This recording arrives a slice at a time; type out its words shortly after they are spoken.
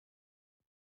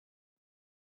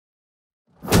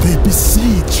They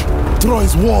besiege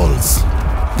Troy's walls.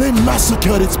 They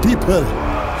massacre its people.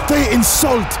 They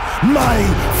insult my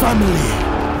family.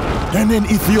 And in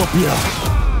Ethiopia,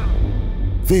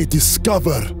 they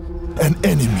discover an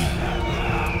enemy.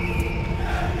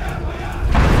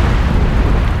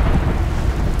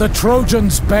 The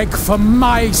Trojans beg for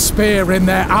my spear in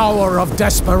their hour of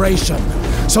desperation,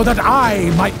 so that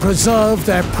I might preserve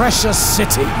their precious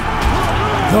city.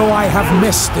 Though I have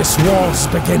missed this war's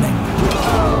beginning,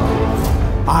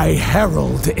 I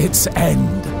herald its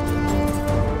end.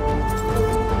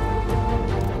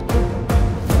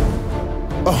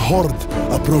 A horde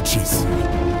approaches,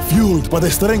 fueled by the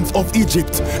strength of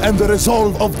Egypt and the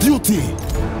resolve of duty.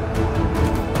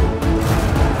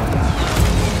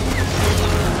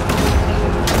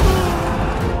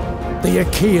 The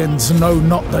Achaeans know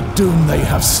not the doom they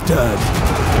have stirred.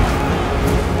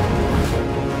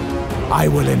 I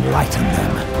will enlighten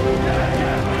them.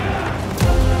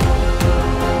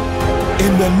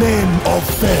 In the name of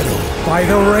Pharaoh, By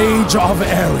the rage of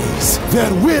Ares,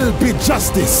 there will be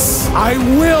justice. I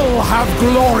will have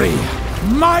glory.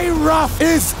 My wrath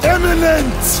Is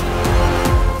imminent.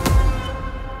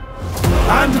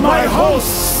 and my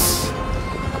hosts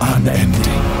Unending.